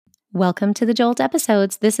Welcome to the Jolt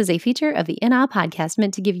episodes. This is a feature of the In Awe podcast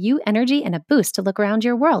meant to give you energy and a boost to look around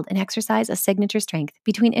your world and exercise a signature strength.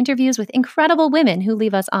 Between interviews with incredible women who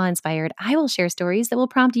leave us awe-inspired, I will share stories that will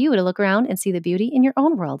prompt you to look around and see the beauty in your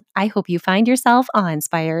own world. I hope you find yourself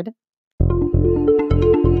awe-inspired.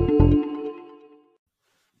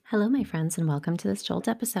 Hello, my friends, and welcome to this Jolt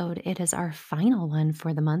episode. It is our final one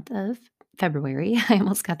for the month of February. I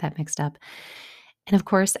almost got that mixed up. And of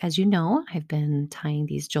course, as you know, I've been tying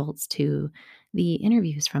these jolts to the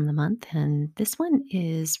interviews from the month. And this one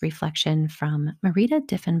is reflection from Marita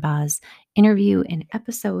Diffenbaugh's interview in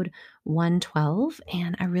episode 112.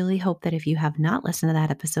 And I really hope that if you have not listened to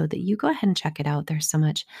that episode, that you go ahead and check it out. There's so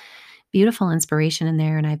much beautiful inspiration in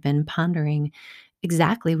there. And I've been pondering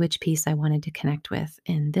exactly which piece I wanted to connect with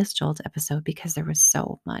in this Jolt episode because there was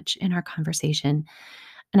so much in our conversation.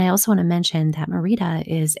 And I also want to mention that Marita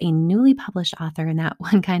is a newly published author, and that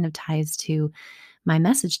one kind of ties to my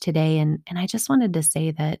message today. And I just wanted to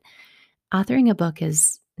say that authoring a book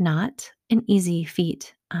is not an easy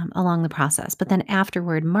feat along the process. But then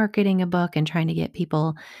afterward, marketing a book and trying to get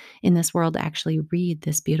people in this world to actually read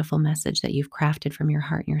this beautiful message that you've crafted from your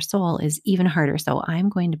heart and your soul is even harder. So I'm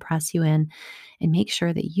going to press you in and make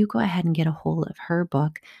sure that you go ahead and get a hold of her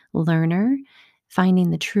book, Learner: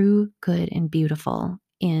 Finding the True, Good, and Beautiful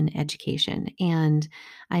in Education. And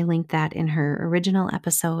I linked that in her original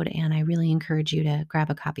episode, and I really encourage you to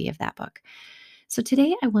grab a copy of that book. So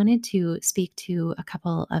today I wanted to speak to a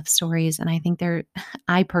couple of stories, and I think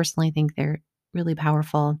I personally think they're really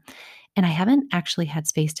powerful. And I haven't actually had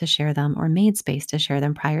space to share them or made space to share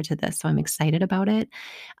them prior to this. So I'm excited about it.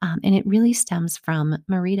 And it really stems from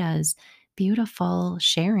Marita's beautiful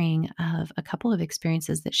sharing of a couple of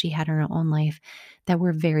experiences that she had in her own life that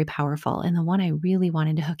were very powerful. And the one I really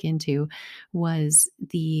wanted to hook into was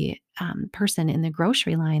the person in the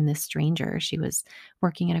grocery line, this stranger. She was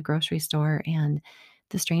working at a grocery store, and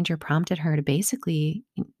the stranger prompted her to basically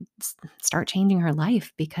start changing her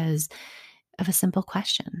life because of a simple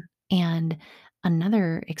question. And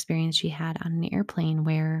another experience she had on an airplane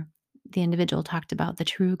where the individual talked about the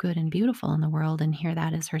true, good, and beautiful in the world. And here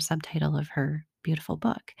that is her subtitle of her beautiful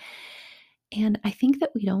book. And I think that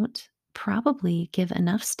we don't probably give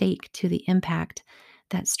enough stake to the impact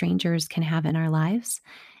that strangers can have in our lives.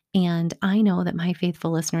 And I know that my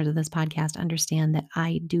faithful listeners of this podcast understand that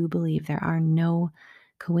I do believe there are no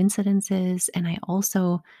coincidences. And I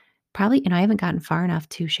also probably, I haven't gotten far enough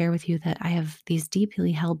to share with you that I have these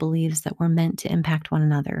deeply held beliefs that we're meant to impact one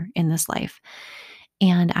another in this life.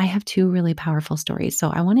 And I have two really powerful stories. So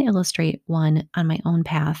I want to illustrate one on my own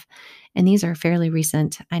path. And these are fairly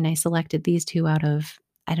recent. And I selected these two out of,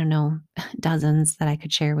 I don't know, dozens that I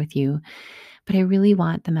could share with you. But I really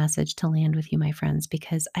want the message to land with you, my friends,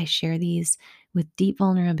 because I share these with deep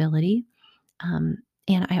vulnerability. And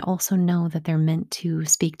I also know that they're meant to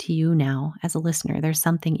speak to you now as a listener. There's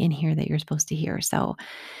something in here that you're supposed to hear. So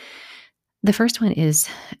the first one is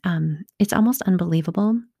it's almost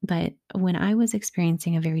unbelievable, but when I was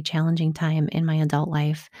experiencing a very challenging time in my adult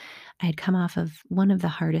life, I had come off of one of the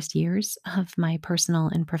hardest years of my personal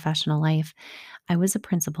and professional life. I was a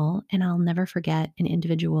principal, and I'll never forget an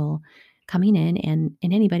individual coming in, and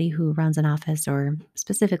anybody who runs an office, or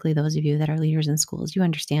specifically those of you that are leaders in schools, you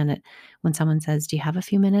understand that when someone says, "Do you have a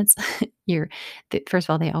few minutes?" First of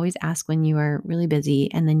all, they always ask when you are really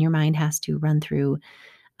busy, and then your mind has to run through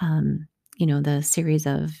um, the series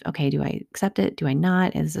of, okay, do I accept it? Do I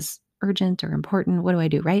not? Is this urgent or important? What do I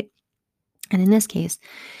do? Right. And in this case,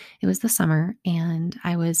 it was the summer, and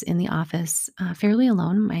I was in the office fairly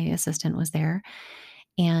alone. My assistant was there,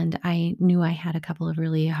 and I knew I had a couple of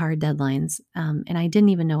really hard deadlines. And I didn't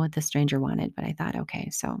even know what the stranger wanted, but I thought, okay,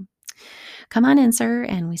 so come on in, sir.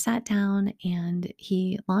 And we sat down, and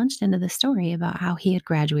he launched into the story about how he had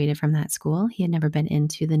graduated from that school. He had never been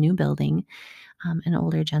into the new building. An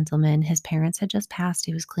older gentleman, his parents had just passed.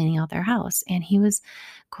 He was cleaning out their house, and he was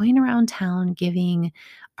going around town giving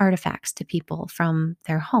artifacts to people from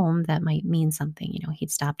their home that might mean something. He'd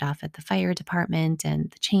stopped off at the fire department and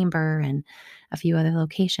the chamber and a few other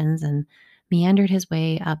locations, and meandered his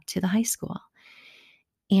way up to the high school.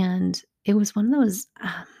 And it was one of those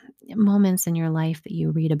moments in your life that you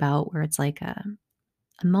read about where it's like a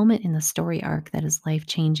moment in the story arc that is life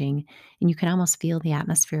changing, and you can almost feel the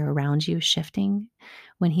atmosphere around you shifting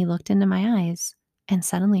when he looked into my eyes and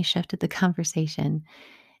suddenly shifted the conversation.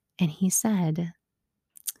 And he said,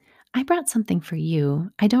 "I brought something for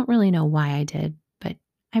you. I don't really know why I did, but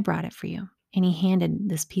I brought it for you." And he handed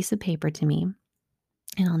this piece of paper to me.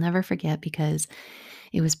 And I'll never forget because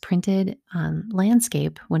it was printed on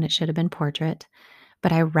landscape when it should have been portrait,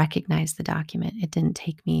 but I recognized the document. It didn't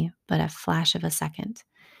take me but a flash of a second.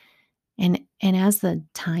 And as the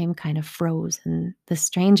time kind of froze and the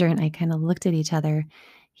stranger and I kind of looked at each other,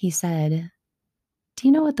 he said, "Do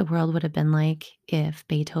you know what the world would have been like if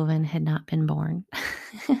Beethoven had not been born?"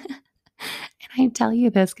 And I tell you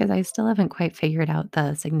this because I still haven't quite figured out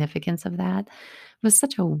the significance of that. It was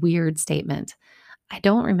such a weird statement. I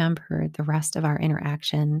don't remember the rest of our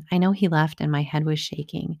interaction. I know he left and my head was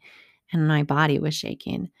shaking and my body was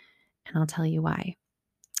shaking, and I'll tell you why.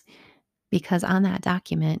 Because on that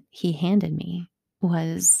document he handed me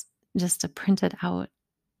was just a printed out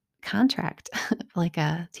contract, like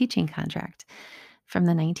a teaching contract from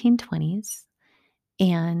the 1920s.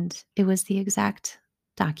 And it was the exact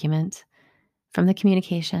document from the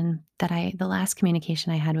last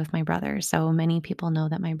communication I had with my brother. So many people know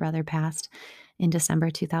that my brother passed in December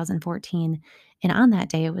 2014. And on that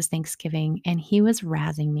day, it was Thanksgiving, and he was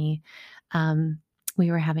razzing me. Um, we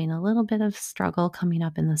were having a little bit of struggle coming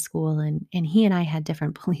up in the school, and he and I had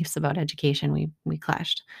different beliefs about education. We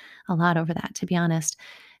clashed a lot over that, to be honest.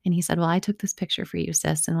 And he said, "Well, I took this picture for you,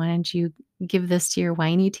 sis, and why don't you give this to your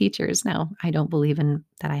whiny teachers?" Now, I don't believe in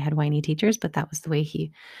that I had whiny teachers, but that was the way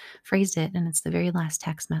he phrased it, and it's the very last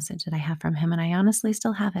text message that I have from him, and I honestly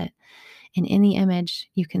still have it. And in the image,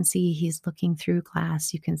 you can see he's looking through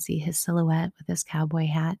glass. You can see his silhouette with his cowboy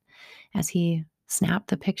hat as he snapped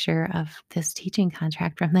the picture of this teaching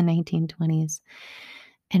contract from the 1920s.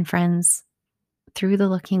 And friends, through the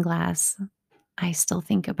looking glass, I still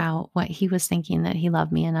think about what he was thinking, that he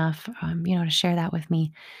loved me enough, to share that with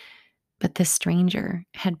me. But this stranger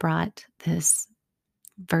had brought this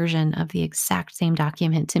version of the exact same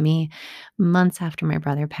document to me months after my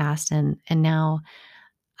brother passed, and now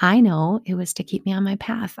I know it was to keep me on my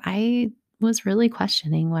path. I was really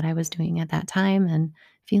questioning what I was doing at that time and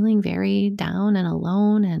feeling very down and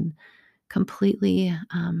alone and completely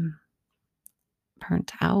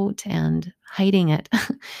burnt out and hiding it.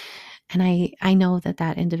 And I know that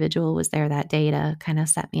that individual was there that day to kind of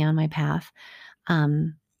set me on my path,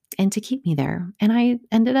 um, and to keep me there. And I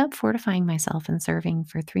ended up fortifying myself and serving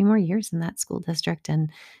for 3 more years in that school district,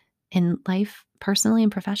 and life personally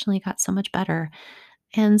and professionally got so much better.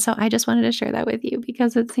 And so I just wanted to share that with you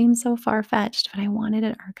because it seems so far-fetched, but I wanted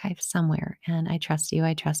it archived somewhere, and I trust you.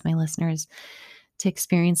 I trust my listeners to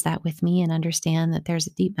experience that with me and understand that there's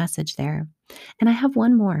a deep message there. And I have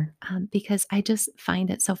one more, because I just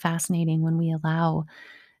find it so fascinating when we allow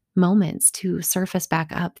moments to surface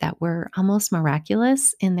back up that were almost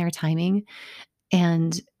miraculous in their timing,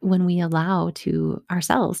 and when we allow to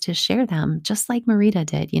ourselves to share them, just like Marita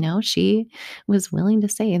did, she was willing to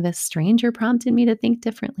say, "This stranger prompted me to think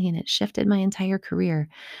differently, and it shifted my entire career."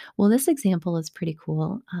 Well, this example is pretty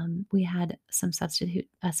cool. We had a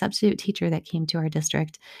substitute teacher that came to our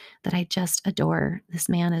district that I just adore. This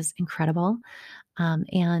man is incredible.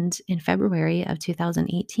 And in February of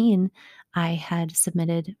 2018, I had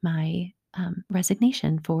submitted my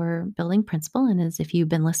resignation for building principal. And as if you've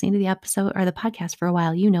been listening to the episode or the podcast for a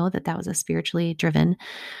while, you know that that was a spiritually driven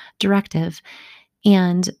directive.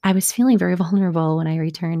 And I was feeling very vulnerable when I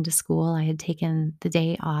returned to school. I had taken the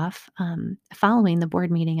day off following the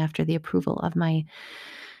board meeting after the approval of my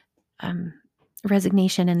um,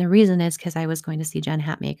 resignation. And the reason is because I was going to see Jen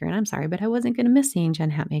Hatmaker. And I'm sorry, but I wasn't going to miss seeing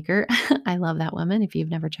Jen Hatmaker. I love that woman. If you've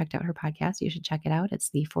never checked out her podcast, you should check it out. It's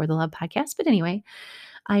the For the Love podcast. But anyway,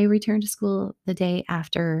 I returned to school the day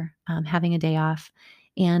after having a day off.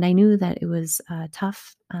 And I knew that it was a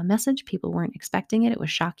tough message. People weren't expecting it. It was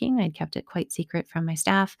shocking. I'd kept it quite secret from my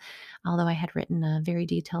staff, although I had written a very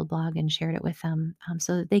detailed blog and shared it with them,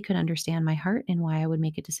 so that they could understand my heart and why I would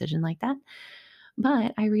make a decision like that.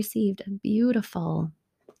 But I received a beautiful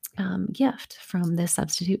gift from this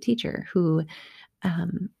substitute teacher who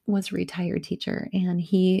was a retired teacher, and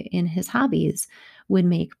he, in his hobbies, would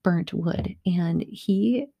make burnt wood. And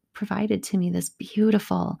he provided to me this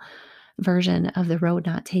beautiful version of The Road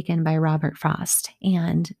Not Taken by Robert Frost.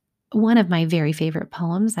 And one of my very favorite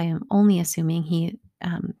poems. I am only assuming he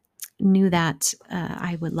knew that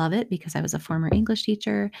I would love it because I was a former English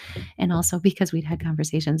teacher, and also because we'd had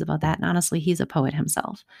conversations about that. And honestly, he's a poet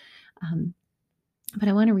himself. Um, but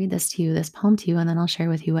I want to read this poem to you, and then I'll share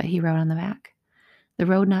with you what he wrote on the back. The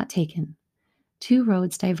road not taken. Two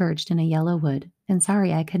roads diverged in a yellow wood, and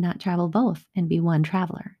sorry I could not travel both and be one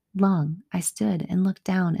traveler. Long I stood and looked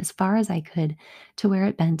down as far as I could to where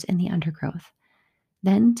it bent in the undergrowth.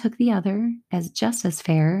 Then took the other as just as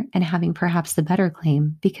fair and having perhaps the better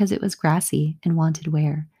claim because it was grassy and wanted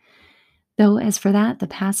wear. Though as for that, the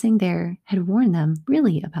passing there had worn them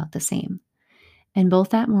really about the same. And both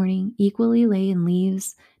that morning equally lay in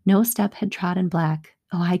leaves, no step had trodden black.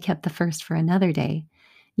 Oh, I kept the first for another day.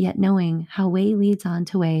 Yet knowing how way leads on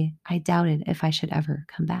to way, I doubted if I should ever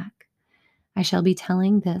come back. I shall be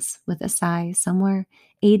telling this with a sigh somewhere,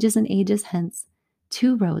 ages and ages hence.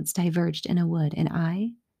 Two roads diverged in a wood, and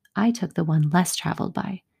I took the one less traveled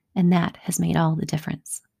by, and that has made all the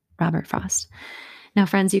difference. Robert Frost. Now,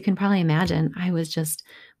 friends, you can probably imagine I was just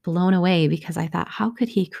blown away because I thought, how could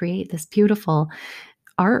he create this beautiful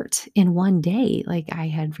art in one day? Like, I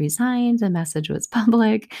had resigned, the message was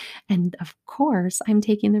public, and of course, I'm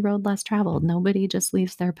taking the road less traveled. Nobody just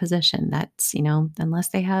leaves their position. That's, unless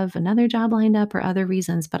they have another job lined up or other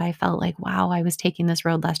reasons. But I felt like, wow, I was taking this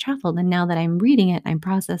road less traveled. And now that I'm reading it, I'm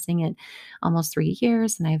processing it almost 3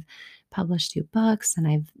 years, and I've published 2 books, and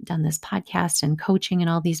I've done this podcast and coaching and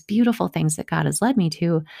all these beautiful things that God has led me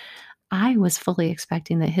to. I was fully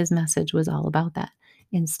expecting that his message was all about that.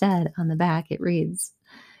 Instead, on the back, it reads,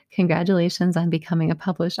 "Congratulations on becoming a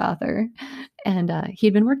published author." And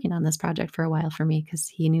he'd been working on this project for a while for me because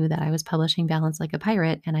he knew that I was publishing Balance Like a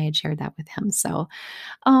Pirate, and I had shared that with him. So,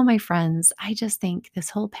 oh, my friends, I just think this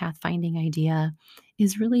whole pathfinding idea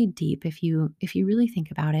is really deep if you really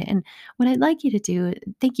think about it. And what I'd like you to do,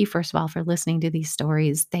 thank you first of all for listening to these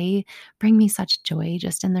stories. They bring me such joy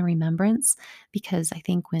just in the remembrance, because I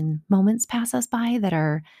think when moments pass us by that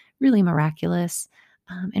are really miraculous,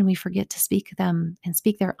 and we forget to speak them and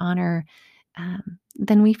speak their honor,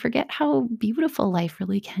 then we forget how beautiful life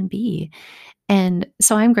really can be. And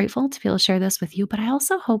so I'm grateful to be able to share this with you, but I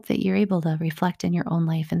also hope that you're able to reflect in your own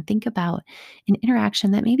life and think about an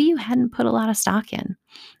interaction that maybe you hadn't put a lot of stock in,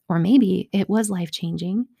 or maybe it was life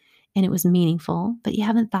changing and it was meaningful, but you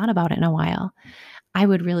haven't thought about it in a while. I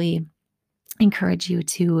would really encourage you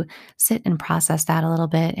to sit and process that a little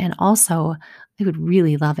bit. And also, I would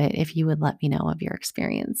really love it if you would let me know of your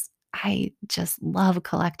experience. I just love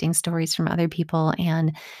collecting stories from other people,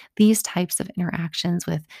 and these types of interactions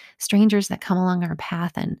with strangers that come along our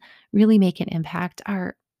path and really make an impact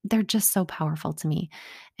are they're just so powerful to me.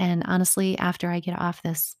 And honestly, after I get off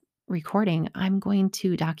this recording, I'm going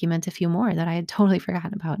to document a few more that I had totally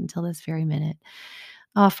forgotten about until this very minute.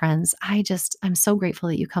 Oh, friends, I'm so grateful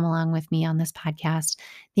that you come along with me on this podcast.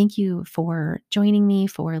 Thank you for joining me,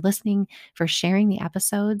 for listening, for sharing the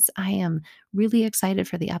episodes. I am really excited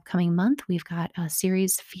for the upcoming month. We've got a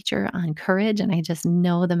series feature on courage, and I just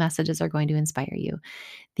know the messages are going to inspire you.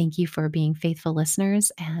 Thank you for being faithful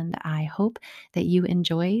listeners, and I hope that you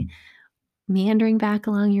enjoy meandering back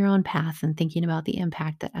along your own path and thinking about the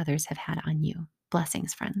impact that others have had on you.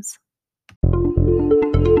 Blessings, friends.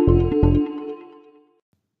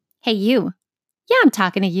 Hey, you. Yeah, I'm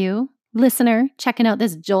talking to you, listener, checking out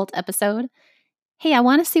this Jolt episode. Hey, I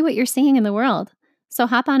want to see what you're seeing in the world. So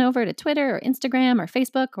hop on over to Twitter or Instagram or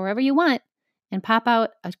Facebook or wherever you want and pop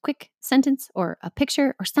out a quick sentence or a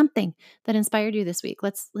picture or something that inspired you this week.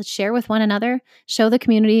 Let's share with one another, show the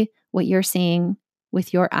community what you're seeing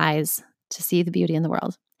with your eyes to see the beauty in the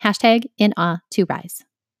world. #InAwe2Rise.